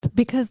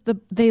Because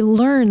they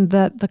learned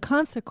that the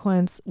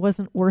consequence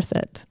wasn't worth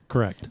it.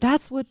 Correct.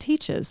 That's what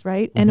teaches,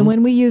 right? And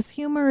when we use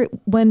humor,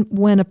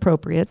 when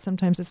appropriate,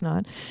 sometimes it's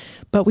not,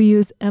 but we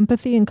use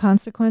empathy and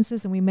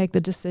consequences and we make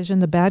the decision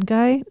the bad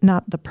guy,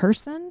 not the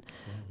person,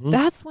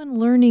 that's when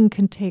learning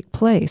can take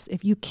place.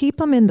 If you keep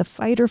them in the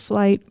fight or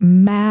flight,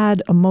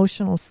 mad,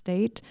 emotional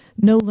state,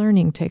 no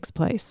learning takes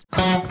place.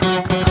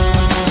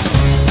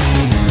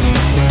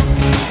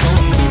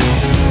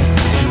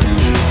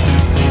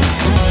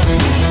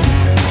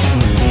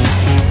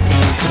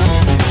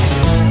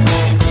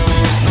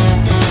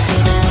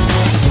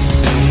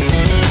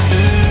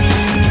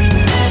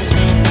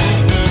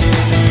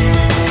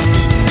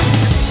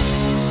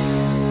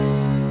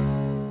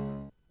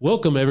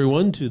 Welcome,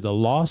 everyone, to the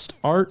Lost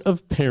Art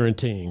of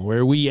Parenting,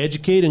 where we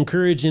educate,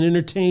 encourage, and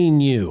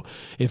entertain you.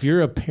 If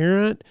you're a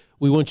parent,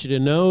 we want you to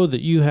know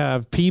that you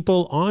have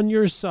people on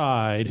your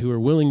side who are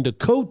willing to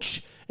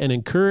coach and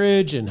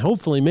encourage and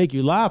hopefully make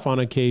you laugh on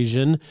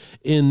occasion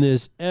in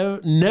this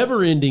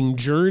never-ending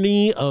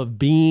journey of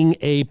being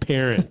a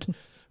parent.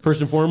 First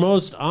and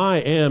foremost, I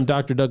am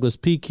Dr. Douglas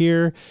Peak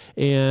here,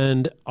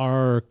 and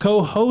our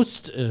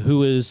co-host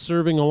who is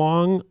serving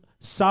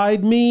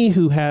alongside me,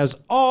 who has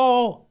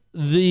all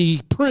the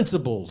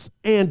principles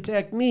and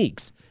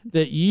techniques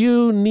that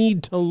you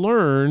need to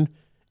learn,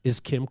 is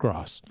Kim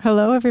Cross.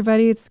 Hello,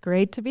 everybody. It's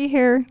great to be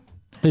here.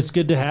 It's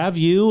good to have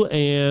you,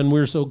 and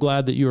we're so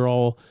glad that you're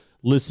all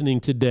listening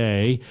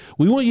today.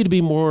 We want you to be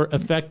more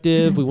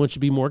effective. We want you to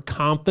be more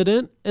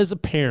confident as a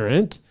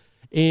parent,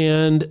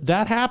 and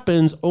that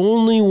happens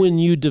only when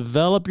you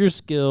develop your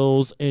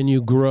skills and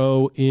you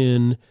grow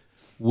in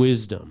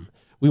wisdom.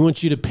 We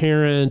want you to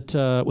parent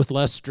with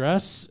less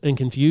stress and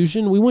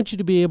confusion. We want you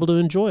to be able to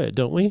enjoy it,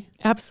 don't we?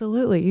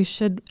 Absolutely. You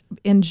should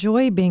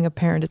enjoy being a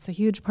parent. It's a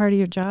huge part of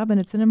your job, and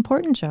it's an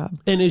important job.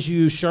 And as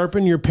you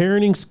sharpen your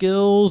parenting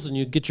skills and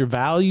you get your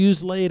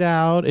values laid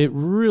out, it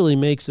really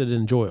makes it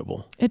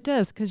enjoyable. It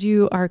does, because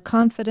you are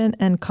confident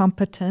and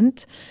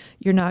competent.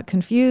 You're not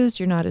confused.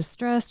 You're not as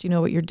stressed. You know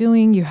what you're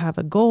doing. You have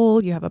a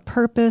goal. You have a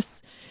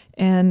purpose.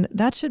 And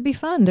that should be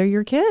fun. They're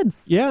your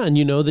kids. Yeah, and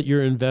you know that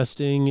you're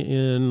investing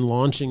in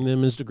launching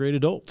them as the great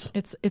adults.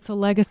 It's a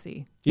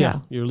legacy. Yeah,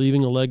 you're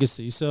leaving a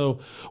legacy. So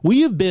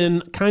we have been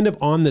kind of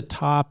on the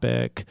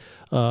topic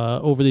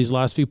over these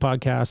last few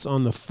podcasts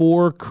on the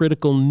 4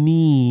 critical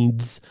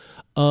needs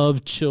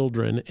of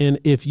children. And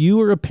if you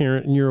are a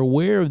parent and you're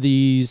aware of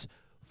these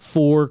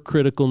 4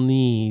 critical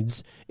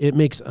needs, it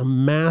makes a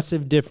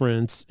massive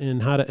difference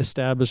in how to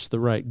establish the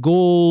right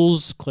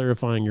goals,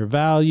 clarifying your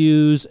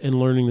values, and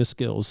learning the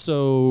skills.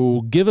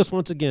 So give us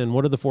once again,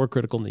 what are the 4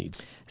 critical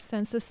needs?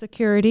 Sense of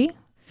security,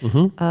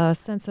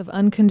 sense of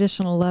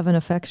unconditional love and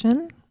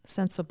affection,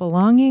 sense of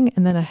belonging,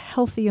 and then a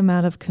healthy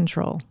amount of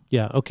control.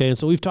 Yeah, okay. And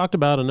so we've talked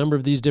about a number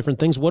of these different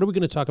things. What are we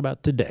going to talk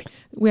about today?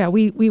 Yeah,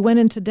 we went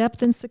into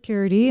depth in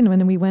security, and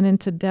when we went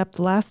into depth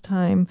last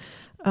time,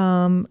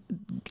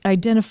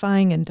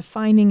 identifying and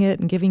defining it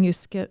and giving you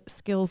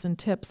skills and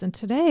tips. And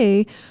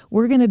today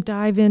we're going to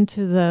dive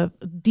into the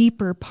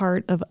deeper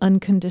part of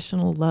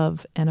unconditional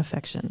love and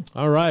affection.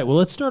 All right. Well,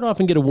 let's start off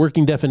and get a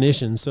working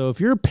definition. So if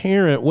you're a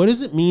parent, what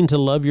does it mean to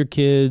love your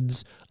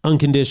kids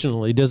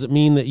unconditionally? Does it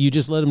mean that you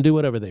just let them do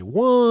whatever they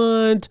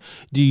want?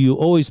 Do you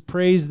always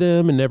praise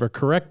them and never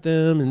correct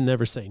them and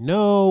never say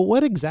no?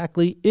 What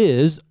exactly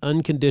is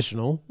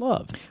unconditional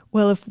love?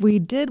 Well, if we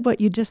did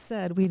what you just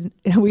said,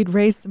 we'd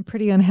raise some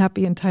pretty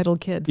unhappy, entitled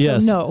kids.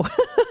 Yes. So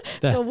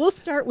no. So we'll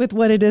start with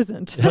what it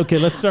isn't. Okay,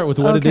 let's start with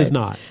what it is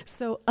not.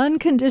 So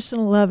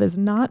unconditional love is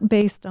not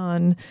based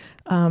on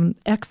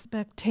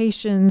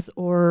expectations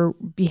or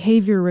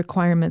behavior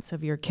requirements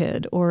of your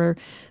kid, or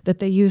that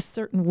they use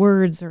certain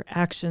words or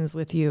actions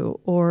with you,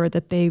 or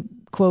that they,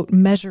 quote,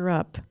 measure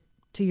up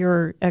to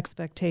your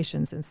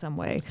expectations in some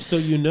way. So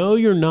you know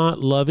you're not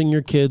loving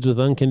your kids with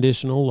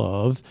unconditional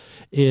love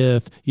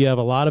if you have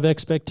a lot of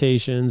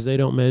expectations, they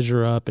don't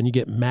measure up, and you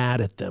get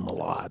mad at them a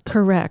lot.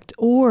 Correct.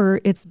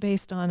 Or it's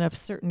based on a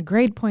certain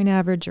grade point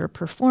average or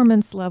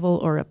performance level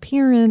or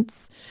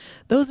appearance.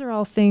 Those are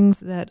all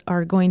things that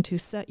are going to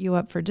set you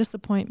up for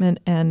disappointment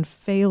and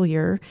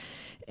failure,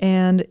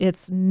 and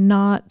it's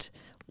not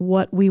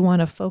what we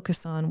want to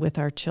focus on with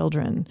our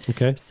children.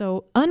 Okay.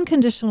 So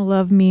unconditional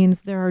love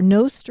means there are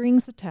no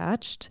strings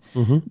attached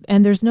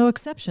and there's no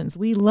exceptions.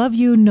 We love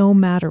you no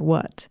matter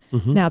what.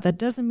 Now, that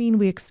doesn't mean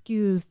we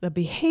excuse the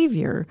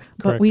behavior,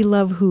 but we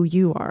love who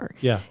you are.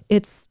 Yeah.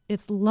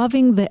 It's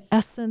loving the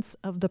essence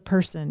of the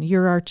person.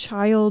 You're our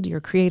child.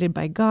 You're created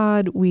by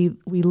God. We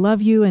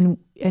love you,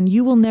 and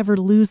you will never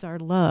lose our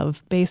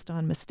love based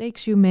on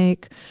mistakes you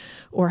make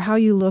or how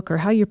you look or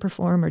how you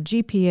perform or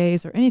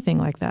GPAs or anything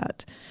like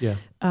that. Yeah.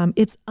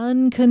 It's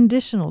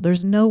unconditional.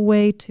 There's no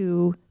way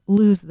to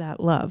lose that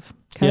love.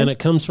 Okay? Yeah, and it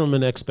comes from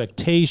an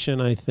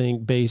expectation, I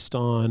think, based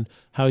on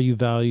how you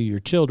value your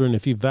children.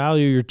 If you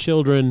value your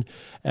children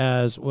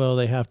as, well,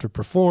 they have to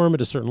perform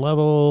at a certain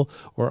level,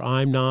 or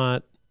I'm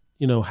not,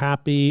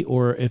 happy,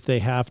 or if they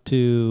have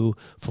to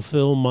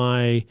fulfill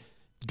my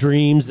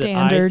dreams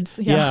standards,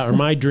 or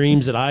my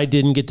dreams that I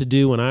didn't get to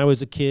do when I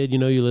was a kid. You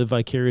live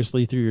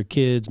vicariously through your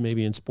kids,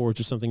 maybe in sports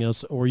or something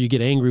else, or you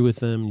get angry with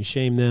them and you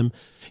shame them.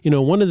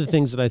 One of the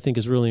things that I think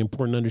is really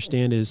important to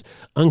understand is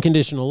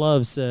unconditional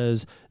love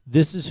says,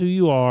 this is who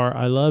you are.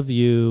 I love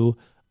you.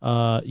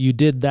 You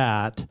did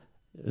that,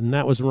 and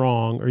that was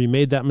wrong, or you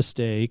made that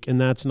mistake,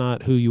 and that's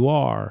not who you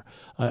are.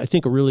 I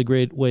think a really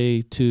great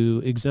way to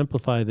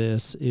exemplify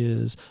this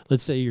is,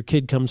 let's say your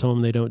kid comes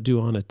home, they don't do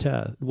on a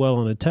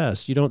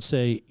test. You don't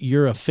say,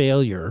 you're a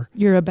failure.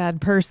 You're a bad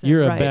person.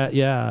 You're right. a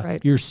bad,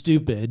 right. You're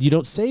stupid. You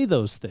don't say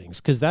those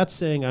things, because that's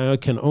saying I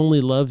can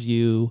only love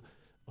you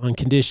on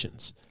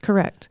conditions.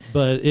 Correct.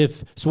 But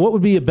what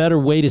would be a better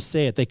way to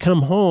say it? They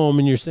come home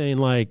and you're saying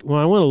like, well,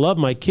 I want to love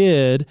my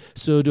kid.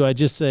 So do I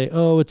just say,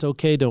 oh, it's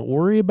okay, don't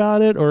worry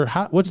about it? Or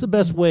what's the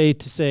best way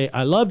to say,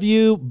 I love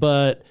you,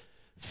 but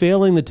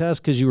failing the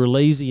test because you were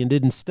lazy and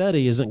didn't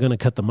study isn't going to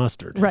cut the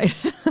mustard? Right.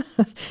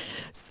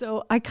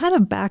 So I kind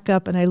of back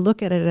up and I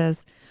look at it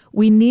as,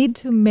 we need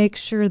to make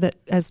sure that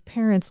as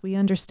parents, we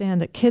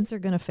understand that kids are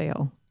going to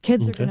fail.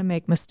 Kids are going to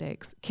make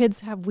mistakes.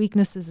 Kids have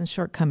weaknesses and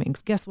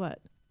shortcomings. Guess what?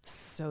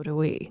 So do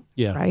we.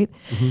 Yeah. Right?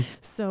 Mm-hmm.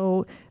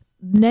 So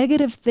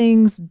negative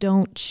things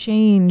don't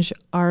change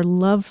our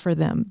love for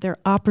them. They're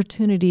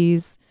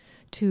opportunities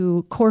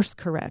to course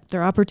correct.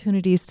 They're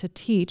opportunities to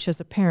teach as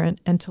a parent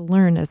and to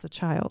learn as a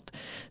child.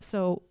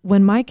 So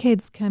when my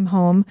kids came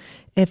home,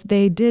 if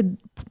they did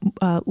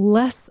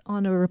less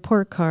on a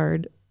report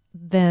card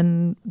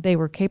than they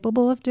were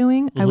capable of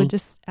doing, I would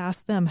just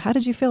ask them, how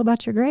did you feel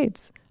about your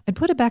grades? I'd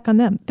put it back on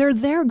them. They're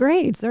their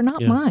grades. They're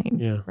not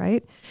mine,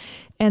 right?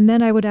 And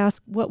then I would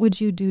ask, what would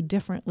you do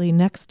differently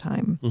next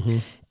time? Mm-hmm.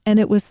 And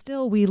it was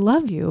still, we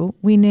love you.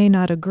 We may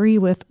not agree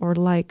with or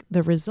like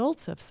the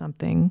results of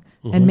something,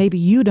 and maybe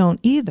you don't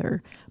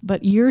either,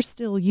 but you're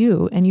still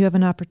you, and you have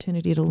an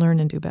opportunity to learn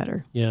and do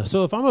better. Yeah.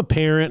 So if I'm a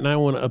parent and I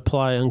want to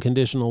apply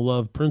unconditional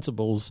love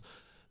principles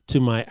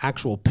to my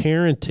actual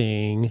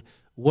parenting,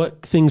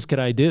 what things could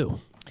I do?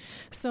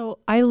 So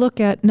I look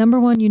at, number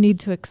one, you need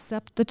to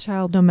accept the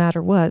child no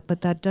matter what,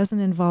 but that doesn't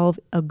involve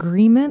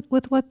agreement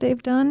with what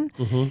they've done.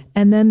 Mm-hmm.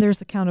 And then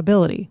there's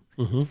accountability.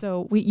 Mm-hmm.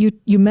 So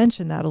you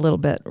mentioned that a little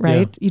bit,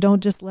 right? Yeah. You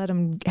don't just let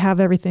them have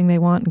everything they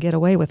want and get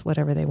away with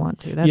whatever they want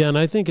to. That's and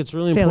I think it's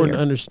really important to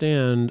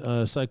understand,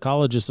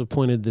 psychologists have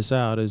pointed this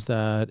out, is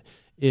that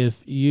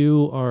if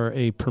you are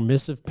a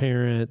permissive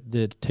parent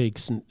that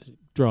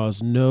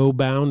draws no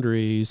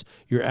boundaries,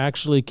 you're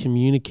actually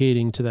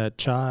communicating to that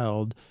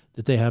child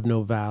that they have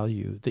no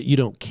value, that you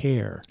don't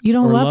care. You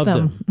don't love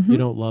them. Mm-hmm. You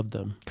don't love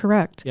them.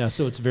 Correct. Yeah,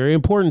 so it's very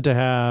important to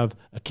have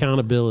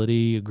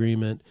accountability,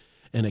 agreement,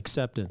 and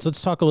acceptance.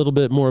 Let's talk a little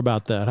bit more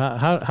about that.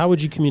 How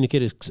would you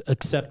communicate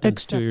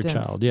acceptance to your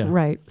child? Yeah.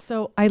 Right.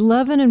 So I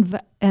love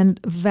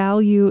and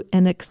value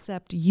and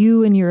accept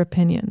you and your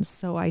opinions.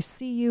 So I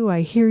see you,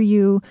 I hear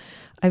you,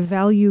 I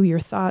value your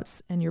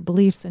thoughts and your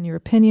beliefs and your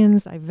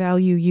opinions. I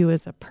value you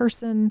as a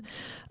person.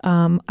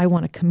 I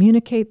want to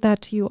communicate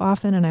that to you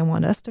often, and I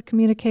want us to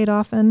communicate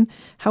often.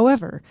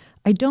 However,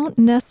 I don't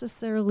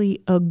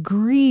necessarily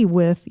agree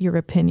with your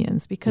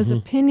opinions, because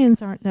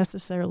opinions aren't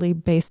necessarily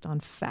based on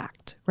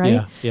fact, right?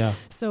 Yeah, yeah.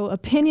 So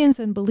opinions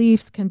and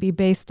beliefs can be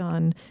based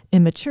on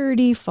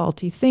immaturity,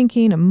 faulty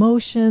thinking,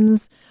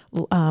 emotions,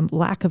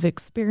 lack of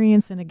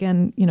experience. And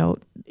again,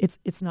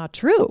 it's not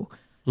true.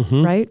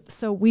 Mm-hmm. Right?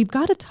 So we've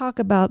got to talk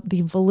about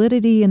the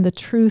validity and the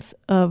truth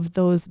of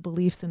those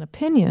beliefs and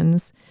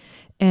opinions.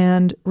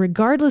 And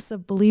regardless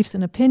of beliefs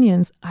and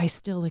opinions, I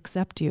still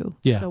accept you.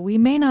 Yeah. So we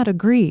may not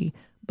agree,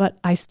 but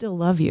I still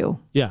love you.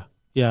 Yeah.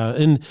 Yeah.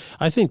 And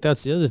I think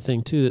that's the other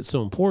thing too that's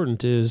so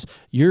important, is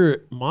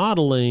you're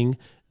modeling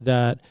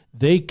that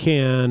they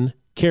can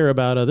care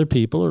about other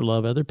people or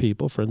love other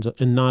people, friends,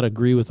 and not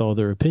agree with all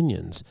their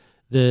opinions.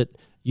 That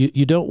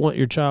you don't want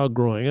your child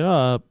growing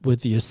up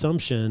with the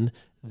assumption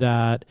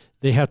that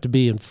they have to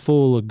be in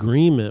full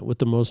agreement with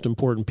the most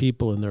important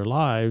people in their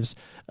lives.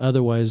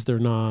 Otherwise, they're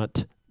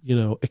not,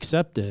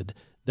 accepted.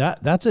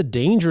 That's a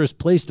dangerous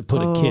place to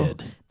put a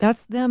kid.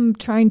 That's them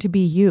trying to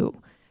be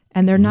you,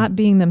 and they're not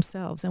being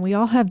themselves. And we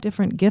all have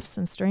different gifts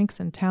and strengths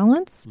and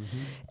talents,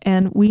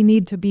 and we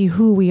need to be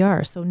who we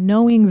are. So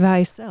knowing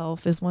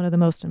thyself is one of the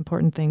most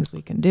important things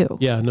we can do.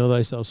 Yeah, know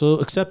thyself. So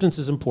acceptance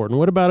is important.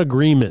 What about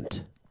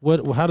agreement?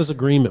 How does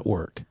agreement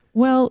work?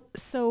 Well,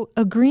 so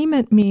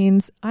agreement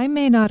means I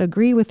may not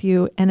agree with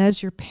you, and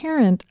as your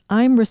parent,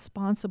 I'm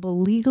responsible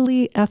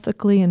legally,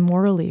 ethically, and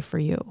morally for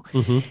you.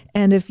 Mm-hmm.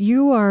 And if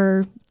you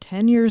are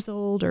 10 years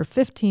old or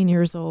 15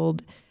 years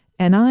old,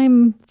 and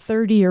I'm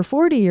 30 or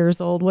 40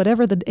 years old,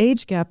 whatever the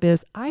age gap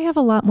is, I have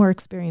a lot more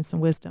experience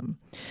and wisdom.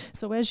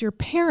 So as your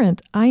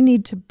parent, I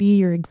need to be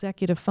your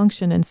executive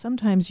function, and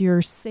sometimes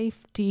your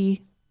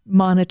safety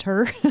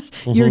monitor,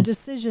 your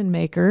decision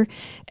maker.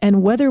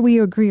 And whether we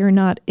agree or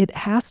not, it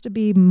has to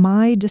be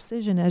my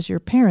decision as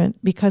your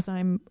parent, because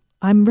I'm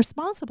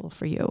responsible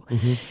for you.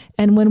 Mm-hmm.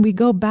 And when we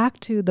go back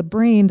to the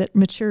brain that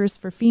matures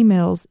for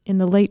females in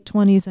the late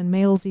 20s and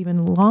males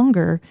even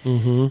longer,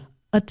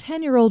 a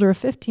 10-year-old or a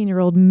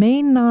 15-year-old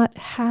may not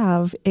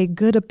have a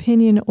good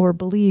opinion or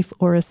belief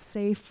or a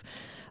safe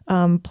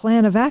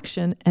plan of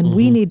action, and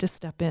we need to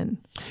step in.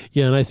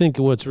 Yeah, and I think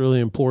what's really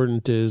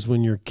important is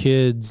when your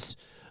kids,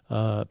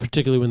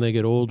 particularly when they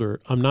get older,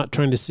 I'm not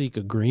trying to seek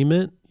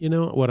agreement.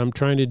 What I'm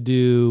trying to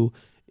do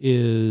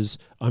is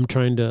I'm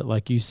trying to,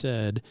 like you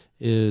said,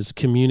 is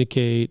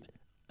communicate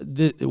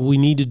that we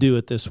need to do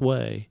it this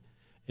way.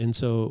 And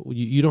so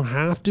you don't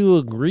have to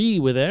agree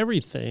with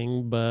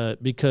everything,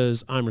 but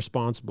because I'm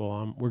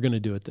responsible, we're going to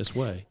do it this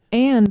way.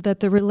 And that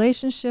the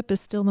relationship is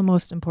still the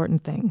most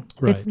important thing.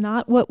 Right. It's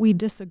not what we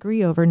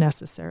disagree over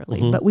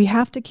necessarily, but we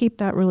have to keep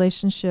that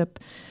relationship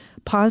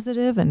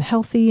positive and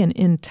healthy and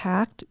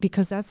intact,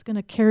 because that's going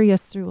to carry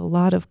us through a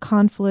lot of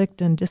conflict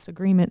and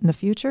disagreement in the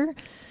future.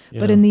 Yeah.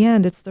 But in the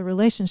end, it's the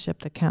relationship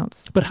that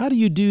counts. But how do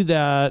you do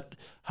that?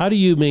 How do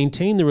you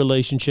maintain the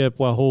relationship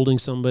while holding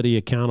somebody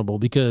accountable?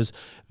 Because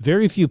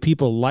very few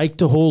people like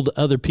to hold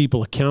other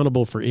people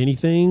accountable for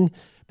anything,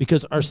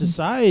 because our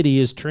society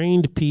has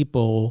trained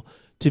people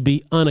to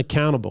be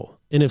unaccountable.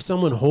 And if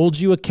someone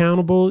holds you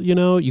accountable,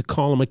 you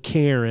call them a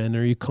Karen,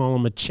 or you call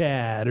them a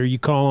Chad, or you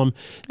call them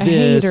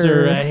this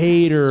or a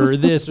hater or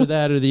this or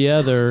that or the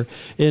other.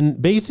 And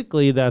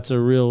basically that's a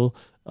real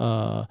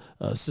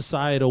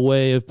societal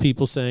way of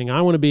people saying,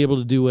 I want to be able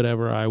to do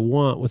whatever I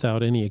want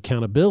without any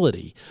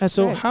accountability. That's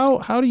so right.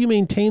 How do you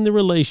maintain the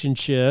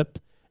relationship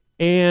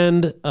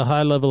and a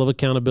high level of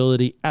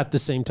accountability at the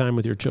same time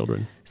with your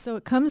children? So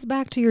it comes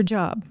back to your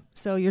job.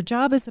 So your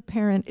job as a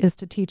parent is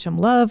to teach them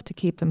love, to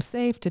keep them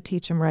safe, to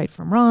teach them right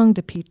from wrong,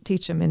 to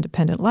teach them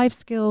independent life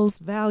skills,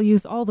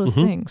 values, all those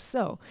things.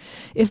 So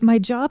if my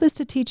job is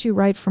to teach you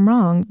right from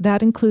wrong,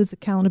 that includes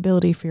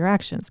accountability for your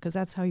actions, because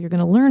that's how you're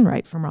going to learn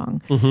right from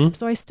wrong.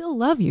 So I still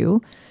love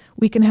you.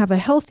 We can have a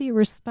healthy,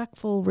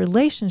 respectful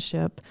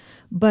relationship,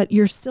 but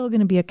you're still going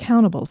to be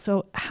accountable.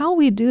 So how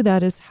we do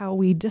that is how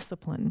we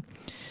discipline.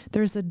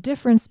 There's a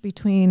difference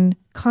between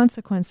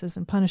consequences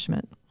and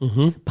punishment.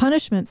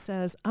 Punishment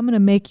says, I'm going to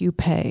make you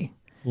pay.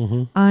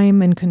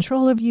 I'm in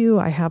control of you.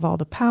 I have all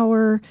the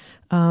power.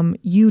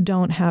 You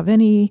don't have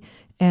any.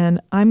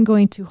 And I'm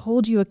going to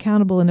hold you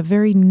accountable in a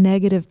very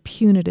negative,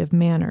 punitive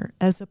manner,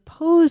 as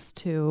opposed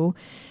to,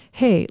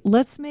 hey,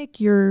 let's make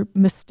your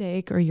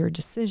mistake or your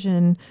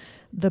decision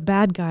the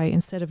bad guy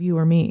instead of you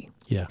or me.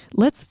 Yeah.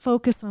 Let's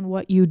focus on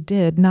what you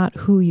did, not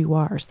who you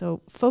are.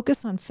 So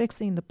focus on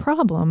fixing the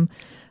problem,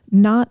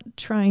 not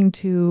trying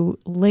to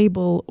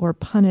label or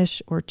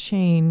punish or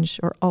change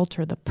or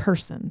alter the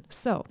person.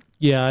 So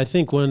yeah, I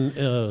think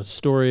one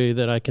story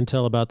that I can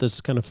tell about this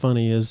is kind of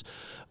funny is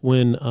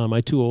when my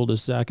two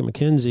oldest, Zach and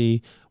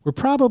Mackenzie, were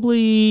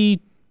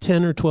probably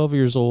 10 or 12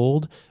 years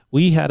old.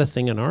 We had a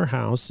thing in our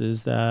house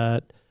is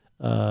that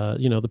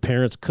the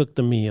parents cooked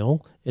the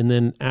meal, and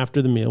then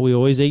after the meal, we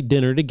always ate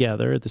dinner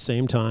together at the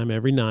same time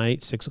every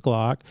night,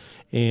 6:00,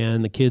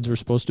 and the kids were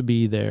supposed to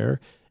be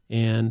there.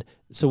 And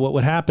so what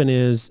would happen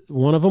is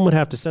one of them would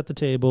have to set the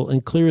table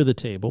and clear the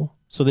table.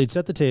 So they'd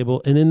set the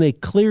table, and then they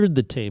cleared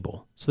the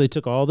table. So they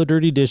took all the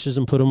dirty dishes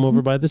and put them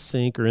over by the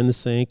sink or in the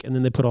sink, and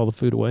then they put all the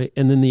food away.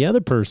 And then the other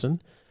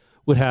person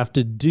would have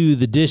to do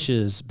the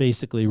dishes,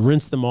 basically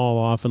rinse them all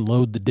off and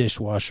load the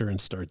dishwasher and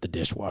start the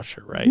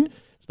dishwasher, right?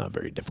 It's not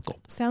very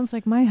difficult. sounds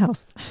like my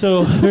house.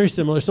 So very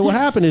similar. So what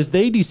happened is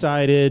they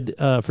decided,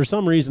 for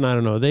some reason, I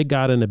don't know, they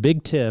got in a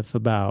big tiff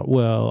about,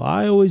 well,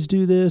 I always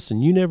do this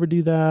and you never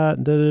do that,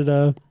 and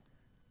da-da-da.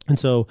 And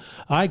so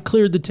I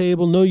cleared the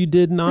table. No, you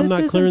didn't. I'm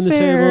not clearing the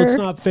table. It's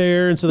not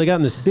fair. And so they got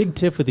in this big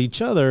tiff with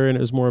each other, and it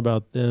was more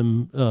about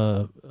them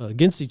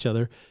against each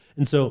other.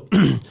 And so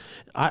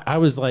I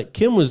was like,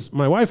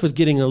 my wife was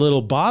getting a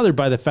little bothered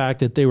by the fact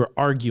that they were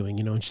arguing,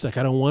 and she's like,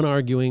 I don't want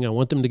arguing. I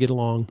want them to get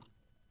along.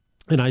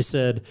 And I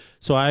said,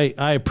 so I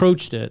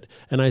approached it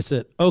and I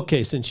said,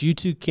 okay, since you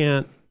two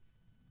can't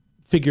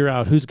figure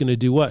out who's going to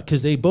do what,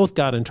 because they both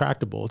got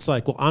intractable. It's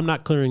like, well, I'm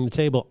not clearing the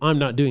table. I'm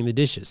not doing the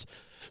dishes.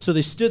 So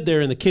they stood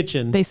there in the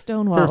kitchen. They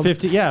stonewalled.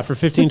 For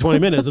 15, 20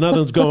 minutes.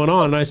 Nothing's going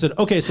on. And I said,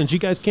 okay, since you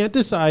guys can't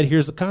decide,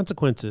 here's the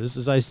consequences.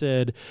 As I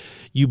said,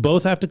 you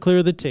both have to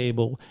clear the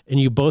table and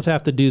you both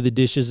have to do the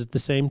dishes at the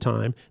same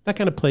time. That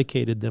kind of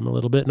placated them a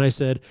little bit. And I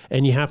said,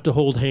 and you have to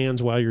hold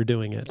hands while you're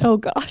doing it. Oh,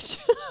 gosh.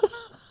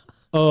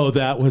 Oh,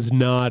 that was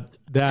not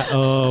that.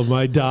 Oh,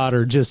 my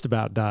daughter just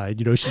about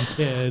died. She's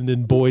 10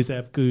 and boys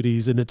have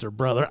cooties and it's her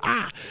brother.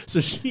 So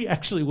she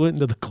actually went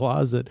into the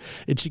closet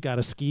and she got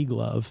a ski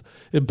glove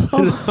and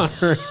put it on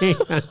her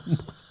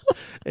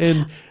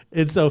hand.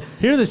 And so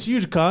here this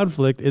huge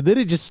conflict, and then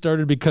it just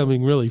started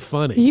becoming really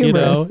funny.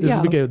 Humorous,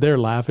 yeah. They're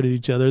laughing at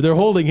each other. They're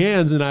holding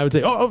hands, and I would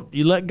say, oh,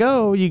 you let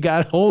go. You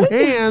got to hold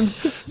hands.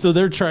 So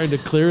they're trying to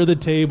clear the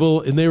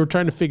table, and they were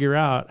trying to figure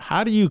out,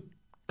 how do you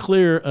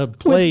clear a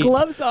plate with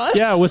gloves on?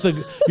 Yeah,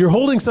 you're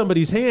holding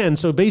somebody's hand,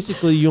 so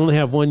basically you only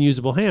have one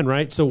usable hand,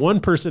 right? So one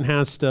person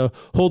has to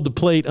hold the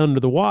plate under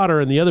the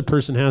water and the other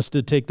person has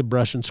to take the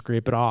brush and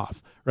scrape it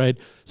off, right?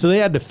 So they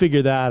had to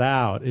figure that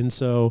out. And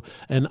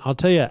I'll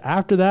tell you,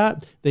 after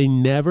that, they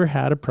never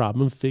had a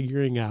problem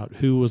figuring out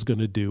who was going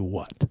to do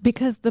what.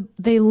 because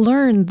they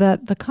learned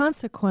that the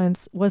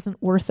consequence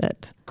wasn't worth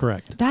it.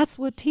 Correct. That's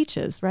what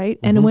teaches, right?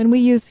 And when we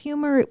use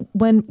humor,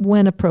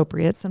 when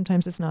appropriate,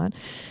 sometimes it's not,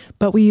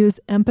 but we use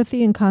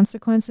empathy and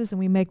consequences and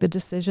we make the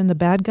decision the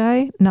bad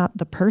guy, not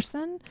the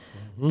person,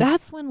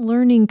 that's when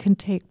learning can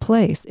take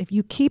place. If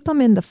you keep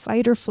them in the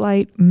fight or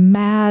flight,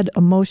 mad,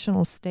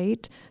 emotional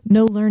state,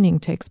 no learning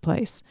takes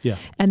place. Yeah.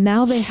 And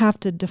now they have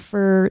to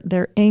defer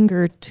their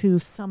anger to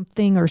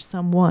something or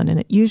someone.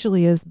 And it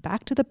usually is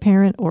back to the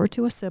parent or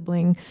to a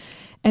sibling.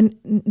 And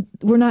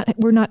we're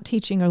not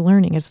teaching or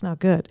learning. It's not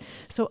good.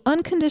 So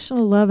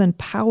unconditional love and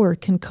power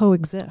can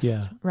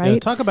coexist, right? Yeah,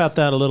 talk about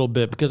that a little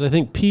bit, because I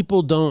think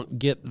people don't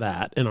get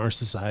that in our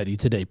society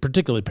today,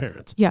 particularly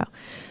parents. Yeah.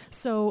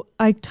 So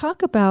I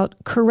talk about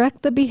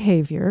correct the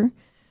behavior,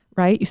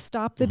 right? You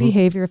stop the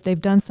behavior if they've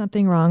done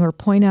something wrong, or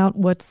point out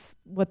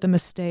what the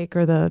mistake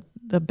or the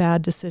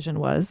bad decision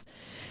was.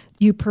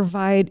 You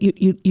provide,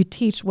 you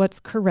teach what's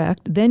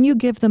correct, then you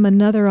give them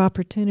another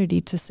opportunity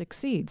to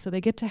succeed. So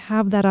they get to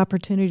have that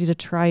opportunity to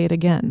try it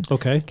again.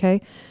 Okay.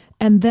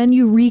 And then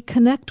you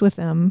reconnect with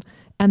them,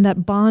 and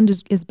that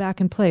bond is back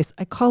in place.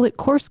 I call it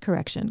course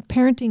correction.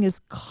 Parenting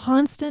is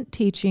constant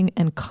teaching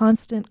and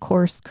constant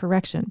course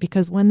correction,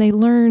 because when they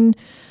learn,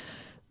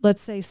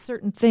 let's say,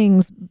 certain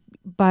things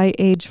by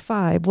age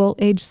 5, well,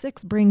 age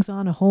 6 brings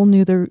on a whole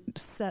new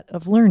set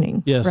of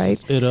learning. Yes,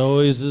 right? It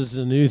always is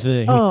a new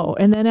thing. Oh,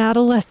 and then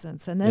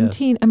adolescence, and then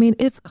teen. I mean,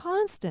 it's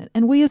constant.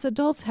 And we as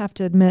adults have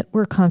to admit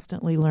we're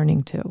constantly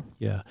learning too.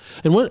 Yeah.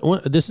 And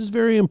this is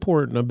very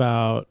important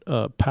about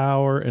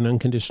power and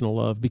unconditional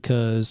love,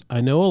 because I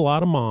know a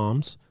lot of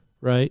moms,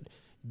 right,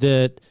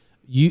 that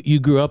you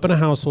grew up in a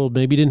household,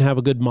 maybe didn't have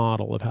a good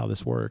model of how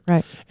this worked.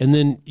 Right. And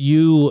then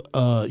you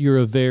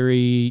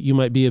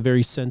might be a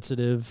very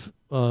sensitive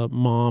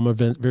mom, a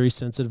very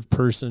sensitive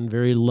person,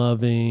 very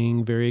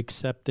loving, very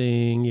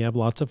accepting. You have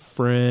lots of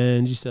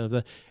friends. You still have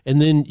that.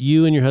 And then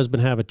you and your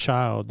husband have a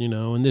child,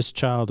 and this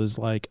child is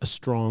like a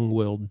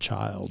strong-willed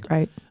child.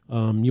 Right.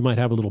 You might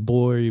have a little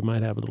boy, or you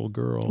might have a little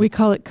girl. We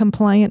call it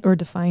compliant or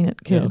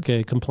defiant kids. Yeah,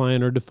 okay,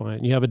 compliant or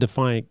defiant. You have a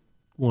defiant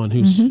one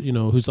who's,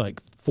 who's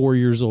like 4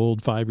 years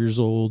old, 5 years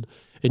old.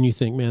 And you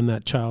think, man,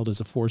 that child is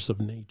a force of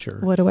nature.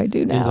 What do I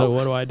do now? So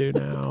what do I do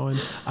now?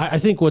 And I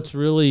think what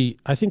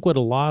a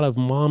lot of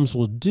moms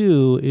will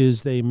do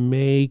is they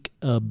make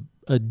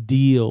a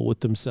deal with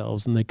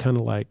themselves, and they kind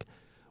of like,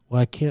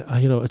 well, I can't,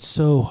 it's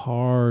so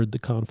hard, the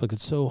conflict.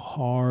 It's so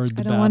hard,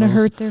 the I don't want to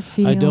hurt their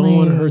feelings. I don't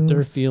want to hurt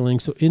their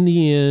feelings. So in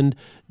the end,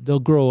 they'll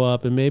grow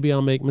up, and maybe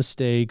I'll make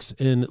mistakes,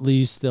 and at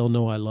least they'll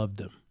know I love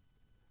them,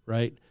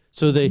 right?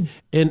 So they,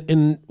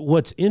 and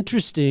what's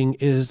interesting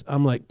is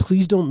I'm like,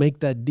 please don't make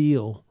that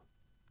deal.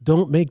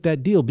 Don't make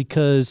that deal,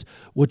 because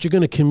what you're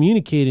going to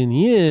communicate in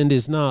the end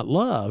is not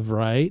love,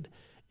 right?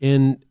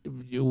 And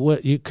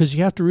because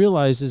you have to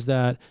realize is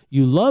that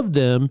you love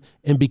them,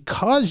 and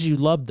because you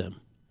love them,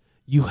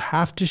 you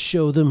have to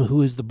show them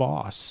who is the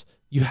boss.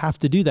 You have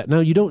to do that. Now,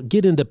 you don't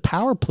get into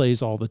power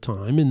plays all the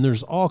time, and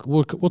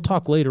we'll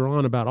talk later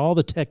on about all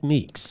the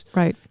techniques.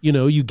 Right.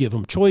 You give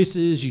them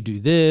choices, you do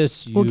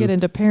this. We'll get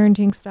into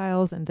parenting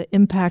styles and the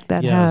impact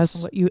that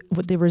has, and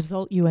what the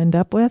result you end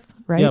up with,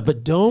 right? Yeah,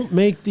 but don't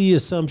make the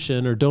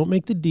assumption, or don't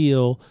make the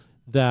deal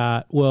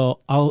that,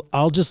 well,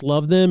 I'll just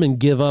love them and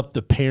give up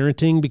the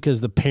parenting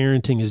because the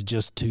parenting is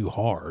just too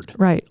hard.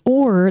 Right.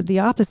 Or the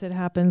opposite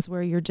happens,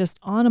 where you're just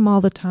on them all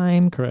the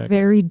time. Correct.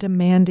 Very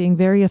demanding,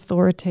 very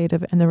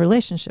authoritative, and the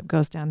relationship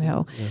goes down the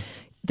hill. Yeah.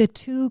 The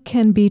two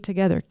can be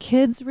together.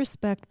 Kids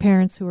respect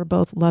parents who are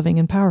both loving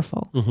and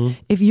powerful.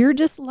 If you're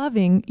just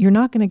loving, you're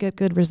not going to get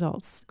good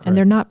results. Correct. And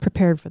they're not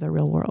prepared for the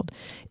real world.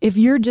 If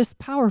you're just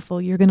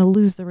powerful, you're going to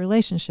lose the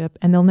relationship,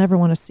 and they'll never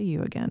want to see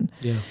you again.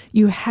 Yeah.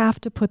 You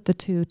have to put the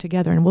two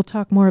together, and we'll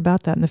talk more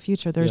about that in the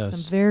future. There's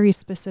some very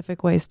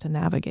specific ways to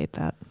navigate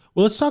that.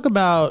 Well, let's talk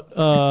about,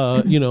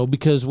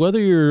 because whether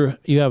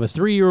you have a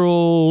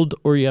 3-year-old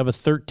or you have a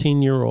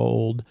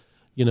 13-year-old,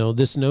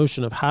 this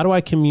notion of how do I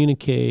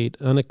communicate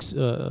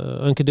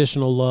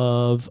unconditional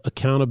love,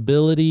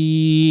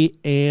 accountability,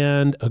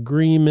 and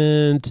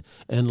agreement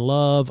and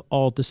love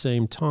all at the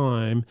same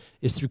time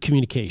is through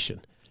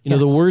communication.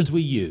 The words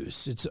we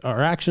use,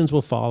 our actions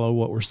will follow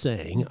what we're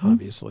saying,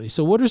 obviously.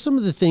 So what are some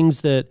of the things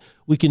that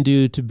we can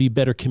do to be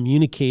better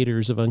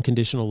communicators of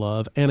unconditional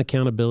love and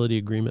accountability,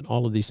 agreement,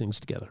 all of these things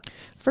together?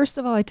 First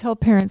of all, I tell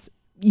parents,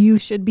 you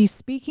should be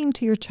speaking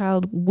to your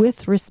child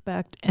with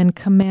respect and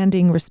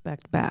commanding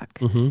respect back,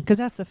 because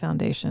that's the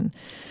foundation.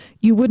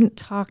 You wouldn't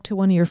talk to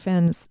one of your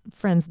friends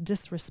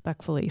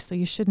disrespectfully, so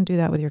you shouldn't do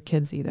that with your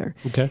kids either.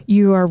 Okay.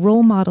 You are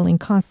role modeling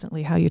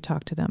constantly how you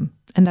talk to them,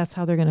 and that's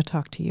how they're going to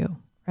talk to you.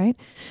 Right?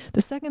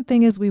 The second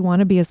thing is we want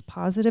to be as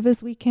positive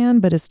as we can,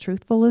 but as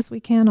truthful as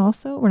we can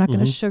also. We're not going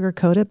to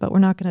sugarcoat it, but we're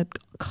not going to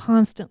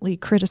constantly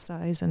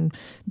criticize and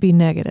be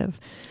negative.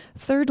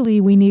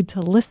 Thirdly, we need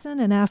to listen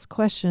and ask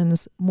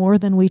questions more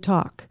than we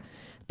talk,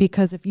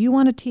 because if you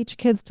want to teach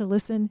kids to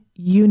listen,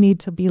 you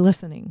need to be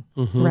listening,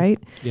 right?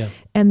 Yeah.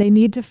 And they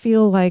need to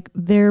feel like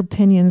their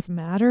opinions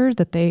matter,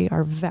 that they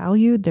are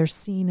valued, they're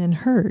seen and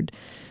heard.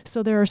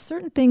 So there are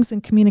certain things in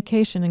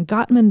communication, and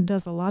Gottman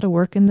does a lot of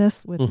work in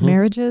this with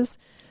marriages.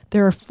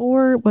 There are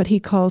 4 what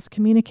he calls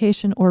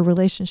communication or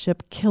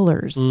relationship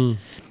killers.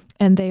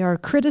 And they are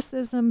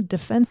criticism,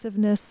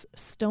 defensiveness,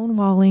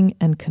 stonewalling,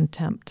 and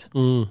contempt.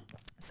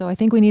 So I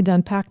think we need to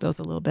unpack those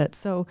a little bit.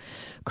 So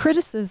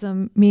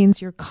criticism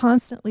means you're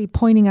constantly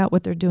pointing out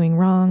what they're doing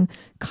wrong,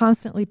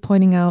 constantly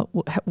pointing out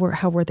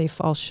where they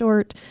fall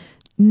short.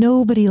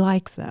 Nobody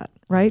likes that,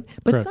 right?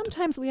 But Correct.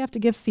 Sometimes we have to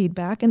give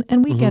feedback,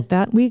 and we get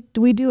that. We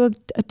do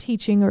a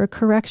teaching or a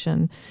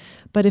correction.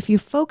 But if you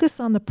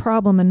focus on the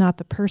problem and not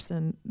the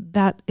person,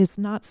 that is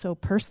not so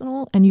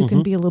personal, and you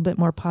can be a little bit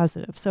more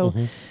positive. So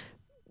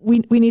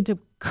we need to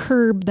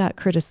curb that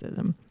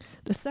criticism.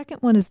 The second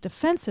one is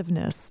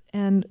defensiveness.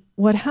 And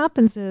what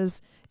happens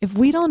is if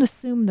we don't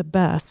assume the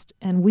best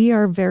and we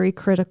are very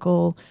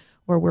critical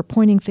or we're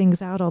pointing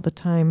things out all the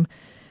time,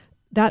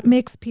 that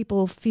makes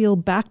people feel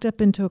backed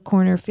up into a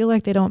corner, feel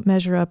like they don't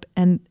measure up,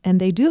 and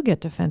they do get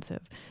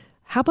defensive.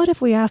 How about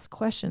if we ask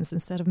questions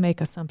instead of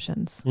make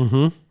assumptions,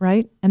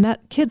 right? And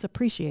that kids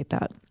appreciate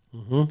that.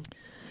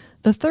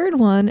 The third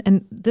one,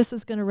 and this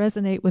is going to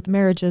resonate with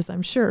marriages,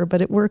 I'm sure,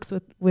 but it works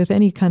with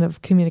any kind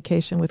of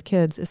communication with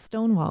kids, is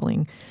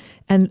stonewalling.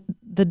 And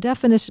the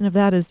definition of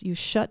that is you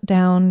shut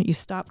down, you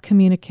stop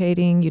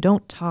communicating, you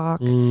don't talk,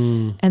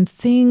 and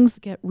things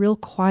get real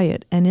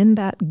quiet. And in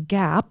that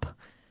gap,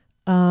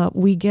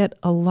 we get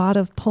a lot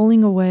of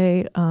pulling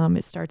away.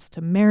 It starts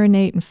to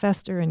marinate and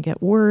fester and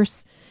get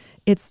worse.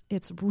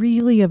 It's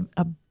really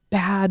a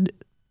bad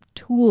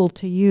tool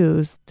to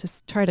use to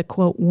try to,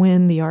 quote,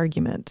 win the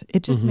argument.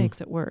 It just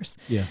makes it worse.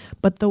 Yeah.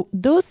 But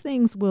those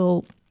things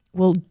will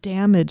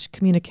damage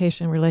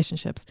communication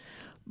relationships.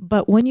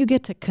 But when you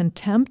get to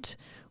contempt,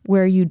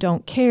 where you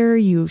don't care,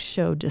 you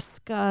show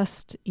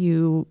disgust,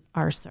 you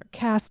are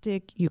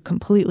sarcastic, you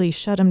completely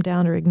shut them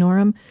down or ignore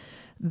them,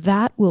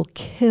 that will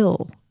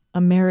kill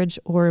a marriage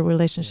or a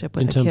relationship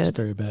with a kid. Contempt's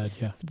very bad,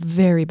 yeah. It's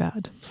very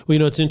bad.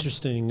 Well, it's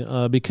interesting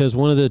because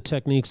one of the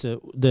techniques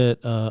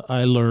that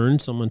I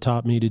learned, someone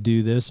taught me to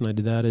do this, and I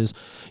did that is,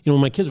 when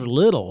my kids were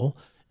little,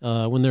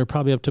 when they were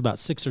probably up to about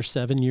 6 or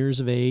 7 years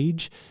of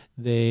age,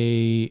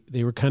 they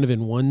were kind of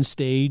in one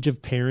stage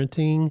of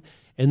parenting.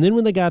 And then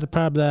when they got to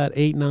probably that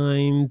 8,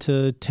 9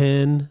 to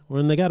 10,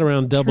 when they got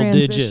around double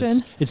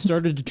digits, it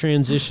started to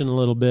transition a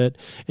little bit.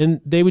 And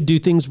they would do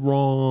things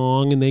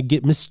wrong, and they'd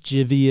get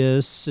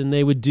mischievous, and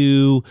they would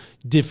do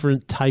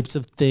different types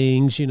of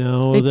things, They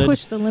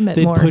push the limit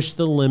more. They'd push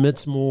the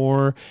limits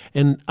more.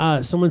 And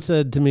someone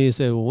said to me,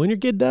 well, when your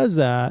kid does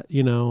that,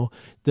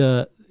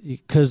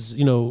 because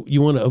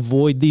you want to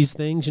avoid these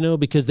things,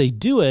 because they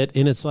do it,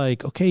 and it's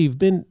like, okay, I've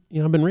been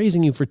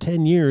raising you for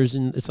 10 years,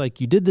 and it's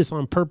like you did this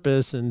on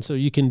purpose, and so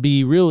you can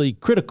be really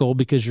critical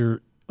because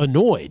you're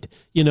annoyed.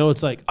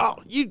 It's like, oh,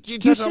 you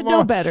should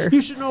know better.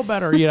 You should know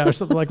better, or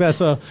something like that.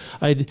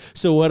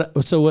 So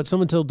what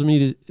someone told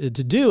me to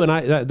do,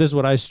 and this is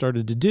what I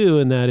started to do,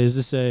 and that is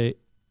to say,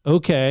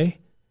 okay,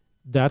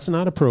 that's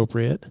not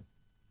appropriate.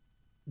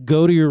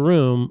 Go to your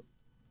room.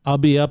 I'll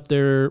be up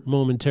there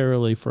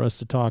momentarily for us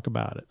to talk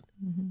about it.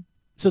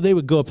 So they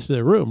would go up to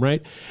their room,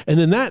 right? And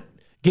then that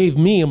gave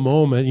me a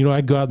moment.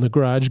 I'd go out in the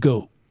garage,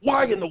 go,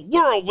 why in the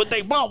world would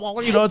they blah, blah,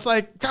 it's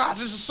like, gosh,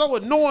 this is so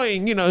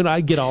annoying, and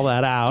I get all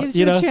that out. Gives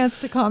you a chance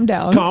to calm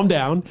down. Calm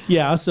down,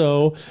 yeah.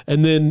 So,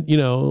 and then,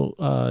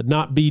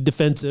 not be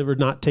defensive or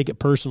not take it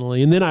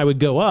personally. And then I would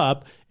go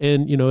up,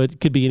 and,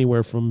 it could be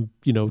anywhere from,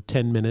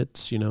 10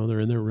 minutes, they're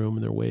in their room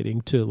and they're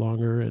waiting, to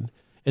longer.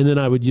 And then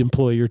I would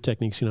employ your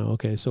techniques,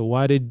 okay, so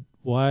why'd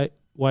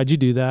you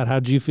do that?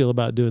 How'd you feel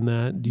about doing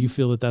that? Do you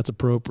feel that that's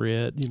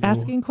appropriate?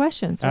 Asking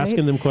questions, right?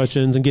 Asking them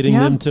questions and getting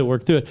them to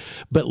work through it.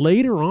 But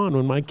later on,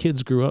 when my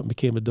kids grew up and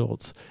became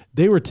adults,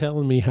 they were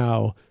telling me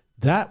how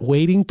that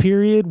waiting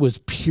period was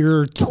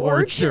pure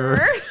torture.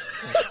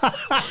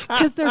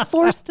 Because they're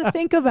forced to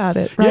think about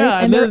it, right? Yeah,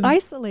 and they're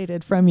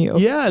isolated from you.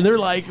 Yeah, and they're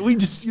like, we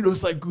just,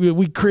 it's like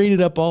we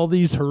created up all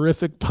these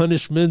horrific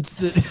punishments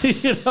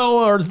that,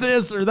 or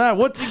this or that.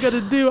 What's he going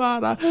to do?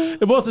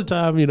 And most of the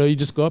time, you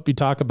just go up, you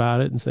talk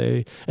about it and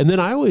say, and then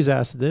I always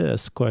ask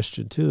this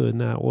question too, and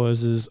that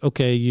is,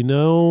 okay,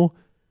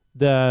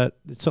 that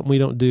it's something we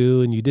don't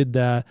do and you did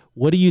that.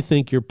 What do you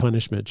think your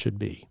punishment should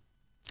be?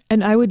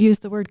 And I would use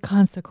the word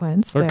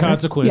consequence. Or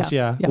consequence,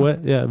 yeah.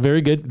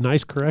 Very good.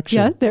 Nice correction.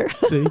 Yeah, there.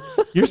 See,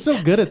 you're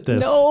so good at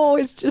this. No,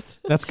 it's just...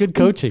 That's good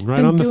coaching,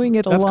 right? Been doing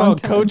it a long time. That's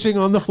called coaching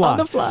on the fly. On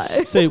the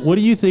fly. Say, what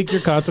do you think your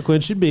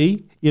consequence should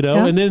be?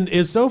 And then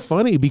it's so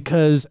funny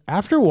because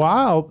after a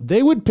while,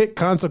 they would pick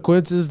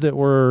consequences that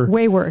were...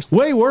 Way worse.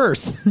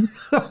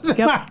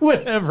 than I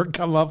would ever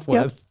come up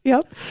with.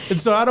 Yep.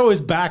 And so I'd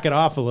always back it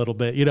off a little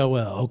bit.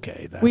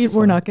 Okay,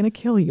 we're not going to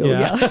kill you.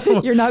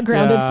 Yeah. You're not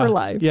grounded for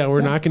life. Yeah,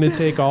 we're not going to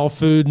take all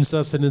food and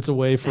sustenance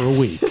away for a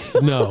week.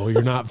 No,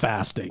 you're not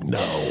fasting.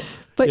 No.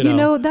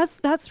 But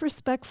that's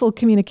respectful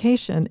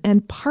communication.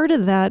 And part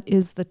of that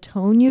is the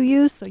tone you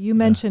use. So you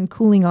mentioned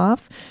cooling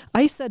off.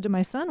 I said to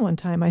my son one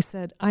time, I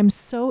said, I'm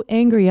so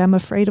angry, I'm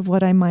afraid of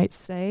what I might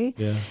say.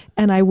 Yeah.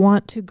 And I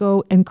want to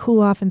go and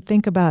cool off and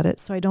think about it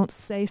so I don't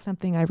say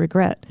something I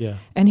regret. Yeah.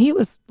 And he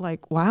was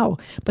like, wow.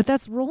 But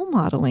that's role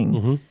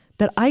modeling.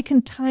 That I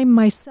can time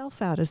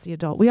myself out as the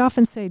adult. We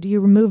often say, do you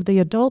remove the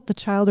adult, the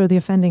child, or the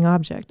offending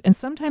object? And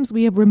sometimes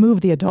we have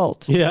removed the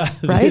adult. Yeah,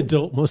 right? The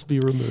adult must be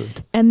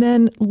removed. And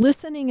then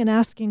listening and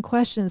asking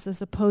questions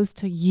as opposed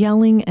to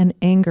yelling and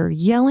anger.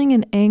 Yelling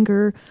and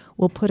anger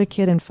will put a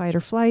kid in fight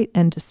or flight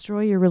and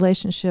destroy your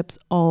relationships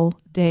all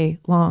day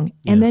long.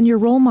 Yeah. And then you're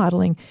role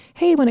modeling,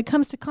 hey, when it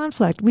comes to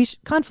conflict, we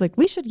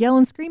should yell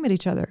and scream at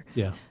each other.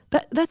 Yeah.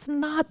 That's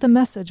not the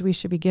message we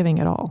should be giving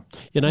at all.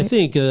 And right? I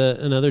think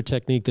another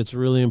technique that's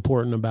really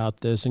important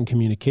about this in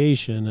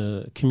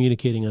communication,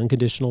 communicating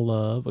unconditional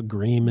love,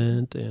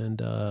 agreement,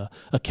 and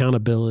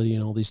accountability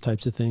and all these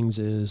types of things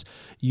is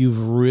you've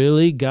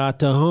really got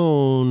to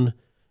hone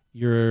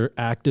your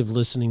active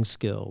listening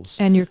skills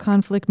and your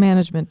conflict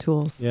management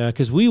tools. Yeah,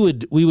 because we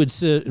would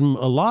sit. A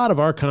lot of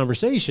our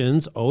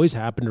conversations always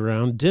happened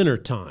around dinner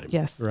time.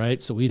 Yes,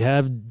 right. So we'd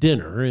have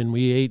dinner, and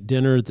we ate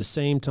dinner at the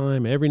same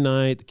time every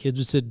night. The kids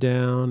would sit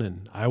down,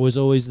 and I was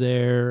always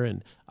there,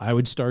 and I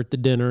would start the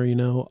dinner.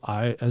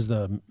 I as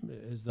the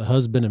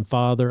husband and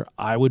father,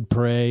 I would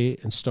pray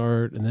and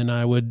start, and then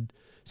I would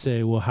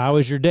say, "Well, how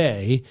was your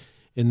day?"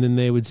 And then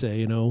they would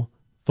say,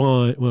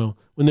 "Fine." Well,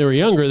 when they were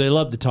younger, they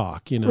loved to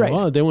talk, Right.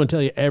 Oh, they want to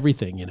tell you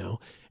everything,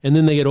 and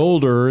then they get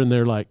older and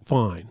they're like,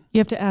 fine. You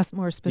have to ask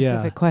more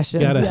specific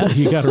questions.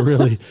 You got to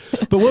really.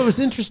 But what was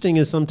interesting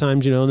is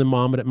sometimes, the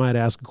mom might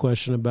ask a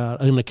question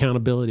about an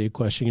accountability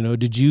question,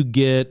 did you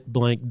get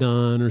blank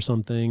done or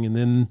something? And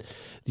then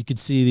you could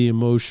see the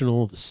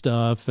emotional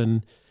stuff.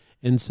 And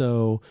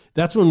so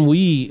that's when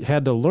we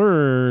had to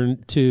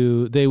learn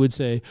they would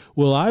say,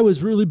 well, I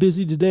was really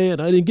busy today and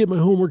I didn't get my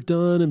homework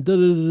done and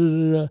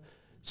da-da-da-da-da.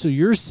 So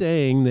you're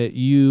saying that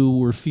you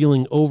were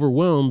feeling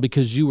overwhelmed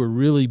because you were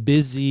really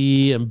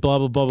busy and blah,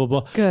 blah, blah, blah,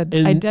 blah. Good.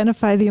 And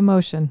identify the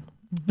emotion.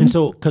 And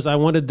so, because I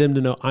wanted them to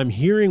know, I'm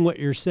hearing what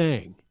you're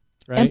saying,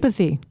 right?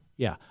 Empathy.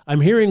 Yeah.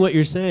 I'm hearing what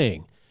you're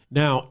saying.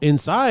 Now,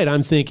 inside,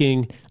 I'm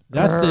thinking,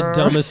 that's the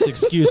dumbest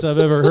excuse I've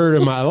ever heard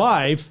in my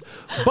life.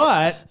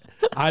 But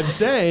I'm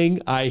saying,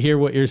 I hear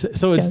what you're saying.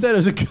 So instead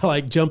of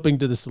like jumping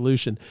to the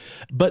solution.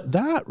 But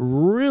that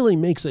really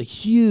makes a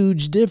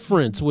huge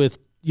difference with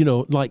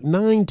like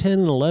 9, 10,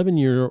 and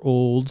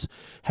 11-year-olds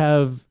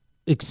have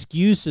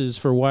excuses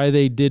for why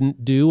they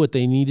didn't do what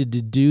they needed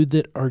to do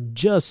that are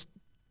just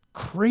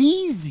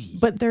crazy.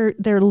 But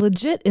they're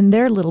legit in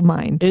their little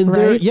mind, and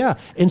right? Yeah.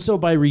 And so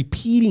by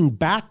repeating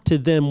back to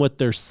them what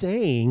they're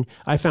saying,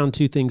 I found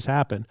two things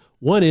happen.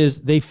 One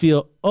is they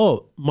feel,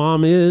 oh,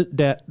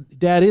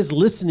 dad is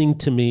listening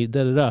to me,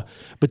 da-da-da.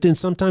 But then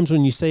sometimes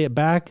when you say it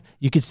back,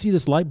 you could see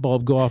this light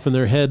bulb go off in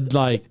their head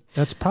like,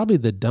 that's probably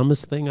the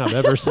dumbest thing I've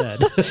ever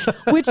said.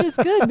 Which is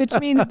good, which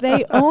means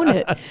they own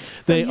it.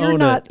 So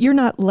you're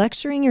not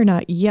lecturing, you're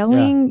not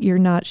yelling, you're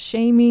not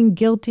shaming,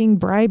 guilting,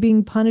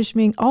 bribing,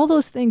 punishing. All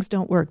those things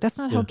don't work. That's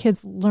not how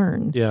kids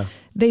learn. Yeah.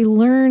 They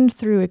learn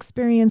through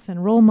experience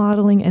and role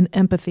modeling and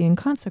empathy and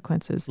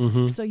consequences.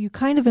 Mm-hmm. So you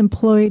kind of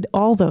employed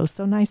all those.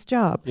 So nice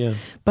job. Yeah.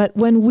 But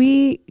when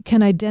we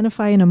can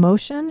identify an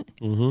emotion,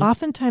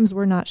 oftentimes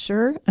we're not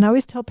sure. And I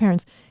always tell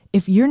parents,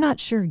 if you're not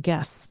sure,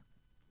 guess.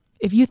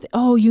 If you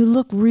you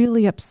look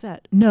really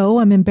upset. No,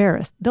 I'm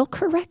embarrassed. They'll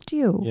correct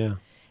you. Yeah.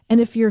 And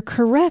if you're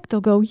correct,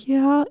 they'll go,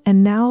 yeah.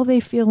 And now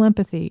they feel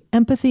empathy.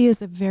 Empathy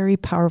is a very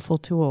powerful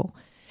tool.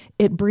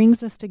 It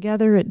brings us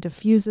together. It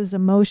diffuses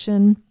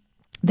emotion.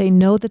 They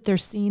know that they're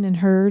seen and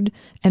heard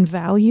and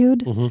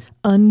valued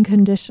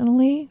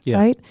unconditionally,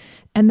 right?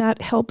 And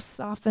that helps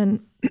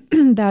soften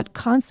that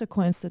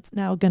consequence that's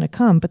now going to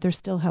come, but they're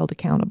still held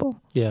accountable.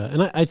 Yeah,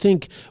 and I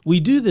think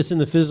we do this in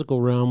the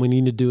physical realm. We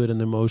need to do it in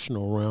the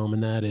emotional realm,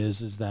 and that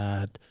is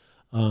that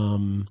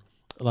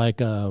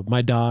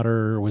my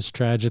daughter was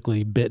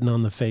tragically bitten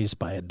on the face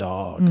by a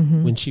dog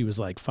when she was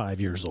like 5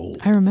 years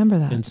old. I remember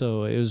that. And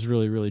so it was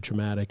really, really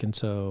traumatic. And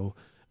so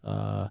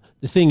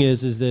the thing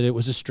is that it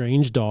was a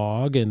strange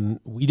dog, and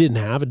we didn't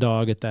have a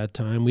dog at that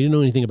time. We didn't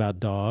know anything about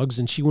dogs,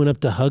 and she went up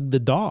to hug the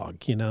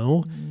dog,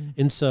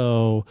 And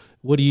so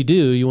what do?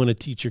 You want to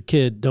teach your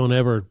kid, don't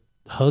ever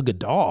hug a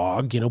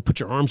dog, put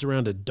your arms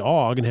around a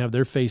dog and have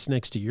their face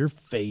next to your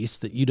face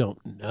that you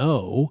don't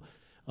know.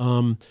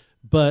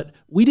 But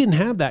we didn't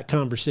have that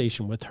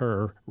conversation with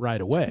her right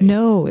away.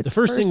 No, it's the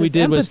first thing we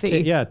did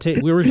empathy.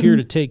 was, we were here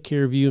to take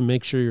care of you and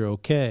make sure you're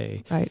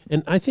okay. Right.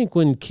 And I think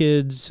when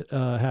kids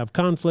have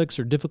conflicts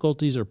or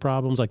difficulties or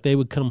problems, like they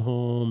would come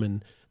home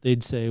and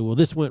they'd say, well,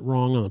 this went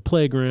wrong on the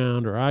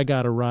playground, or I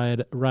got a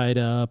ride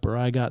up, or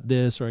I got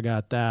this, or I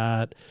got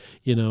that.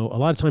 A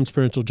lot of times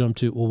parents will jump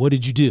to, well, what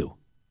did you do?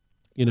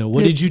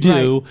 What did you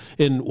do?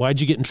 Right. And why'd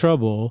you get in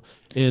trouble?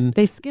 And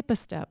they skip a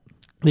step.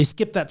 They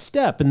skip that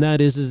step, and that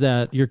is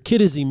that your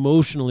kid is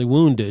emotionally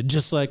wounded,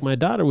 just like my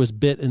daughter was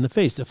bit in the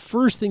face. The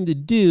first thing to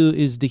do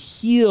is to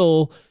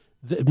heal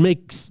that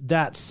makes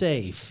that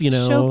safe,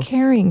 Show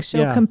caring,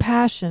 show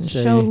compassion,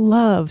 show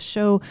love,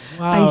 show,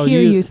 wow, I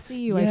hear you,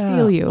 see you, I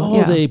feel you.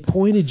 Oh, they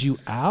pointed you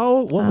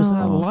out? What was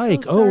that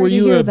like? So were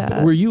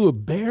you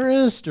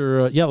embarrassed?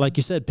 Or, like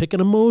you said, pick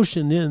an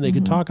emotion, and they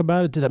could talk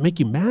about it. Did that make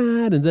you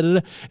mad?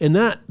 And and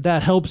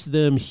that helps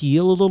them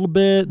heal a little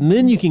bit. And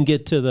then you can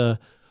get to the,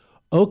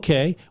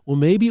 okay, well,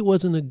 maybe it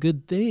wasn't a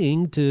good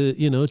thing to,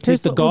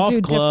 take the golf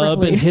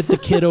club and hit the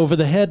kid over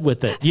the head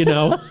with it,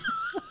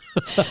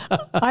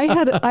 I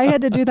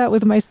had to do that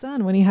with my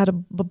son when he had a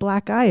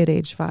black eye at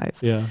age 5.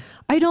 Yeah.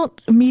 I don't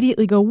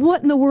immediately go,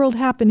 what in the world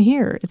happened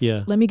here?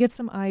 It's, let me get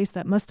some ice.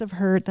 That must have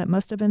hurt. That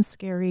must have been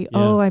scary. Yeah.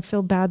 Oh, I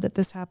feel bad that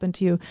this happened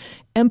to you.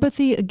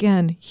 Empathy,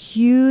 again,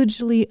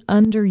 hugely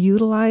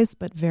underutilized,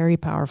 but very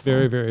powerful.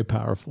 Very, very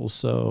powerful.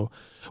 So,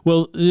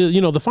 well,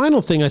 the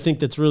final thing I think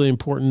that's really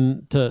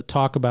important to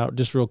talk about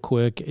just real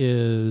quick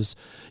is,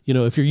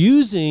 if you're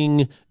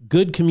using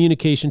good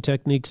communication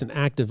techniques and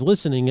active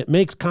listening, it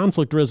makes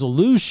conflict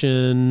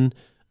resolution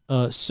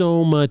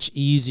so much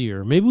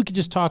easier. Maybe we could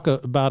just talk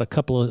about a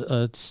couple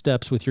of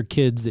steps with your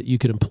kids that you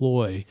could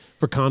employ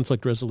for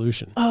conflict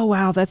resolution. Oh,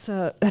 wow. That's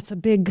a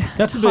big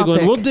That's topic. A big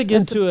one. We'll dig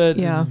into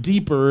it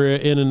deeper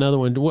in another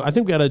one. I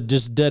think we got to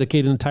just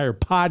dedicate an entire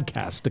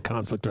podcast to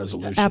conflict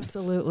resolution.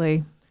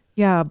 Absolutely.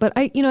 Yeah, but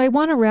I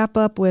want to wrap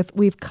up with,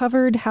 we've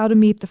covered how to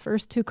meet the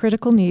first 2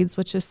 critical needs,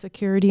 which is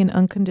security and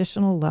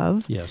unconditional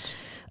love. Yes.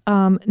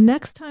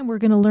 Next time, we're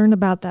going to learn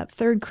about that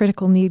 3rd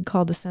critical need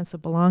called a sense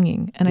of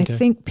belonging. And I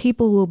think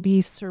people will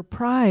be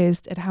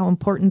surprised at how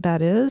important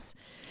that is,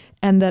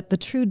 and that the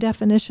true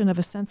definition of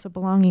a sense of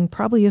belonging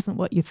probably isn't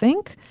what you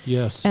think.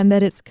 Yes. And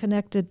that it's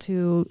connected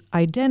to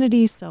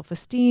identity,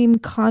 self-esteem,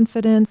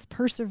 confidence,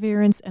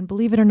 perseverance, and,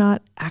 believe it or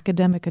not,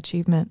 academic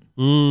achievement.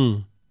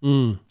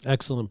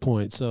 Excellent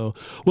point. So,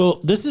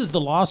 well, this is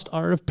The Lost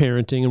Art of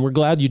Parenting, and we're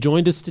glad you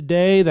joined us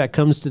today. That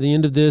comes to the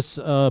end of this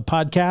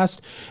podcast.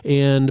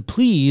 And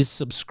please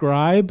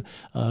subscribe,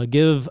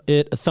 give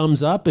it a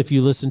thumbs up if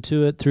you listen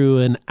to it through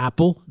an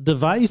Apple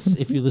device.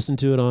 If you listen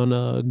to it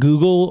on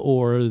Google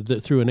or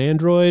through an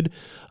Android,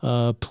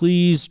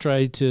 please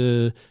try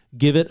to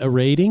give it a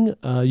rating.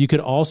 You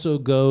could also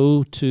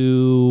go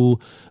to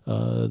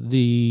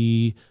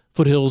the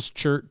Foothills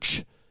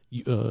Church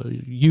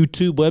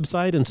YouTube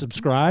website and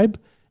subscribe,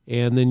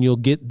 and then you'll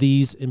get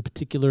these in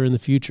particular in the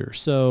future.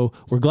 So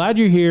we're glad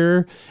you're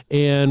here,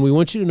 and we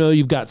want you to know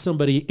you've got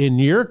somebody in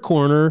your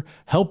corner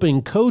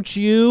helping coach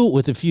you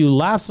with a few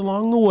laughs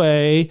along the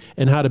way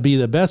and how to be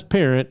the best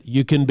parent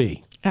you can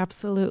be.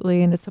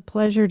 Absolutely, and it's a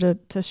pleasure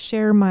to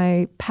share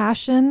my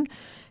passion,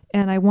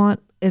 and I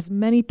want as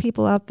many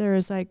people out there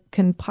as I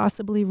can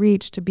possibly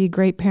reach to be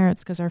great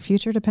parents, because our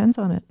future depends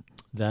on it.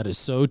 That is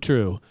so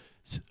true.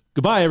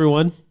 Goodbye,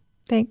 everyone.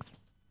 Thanks.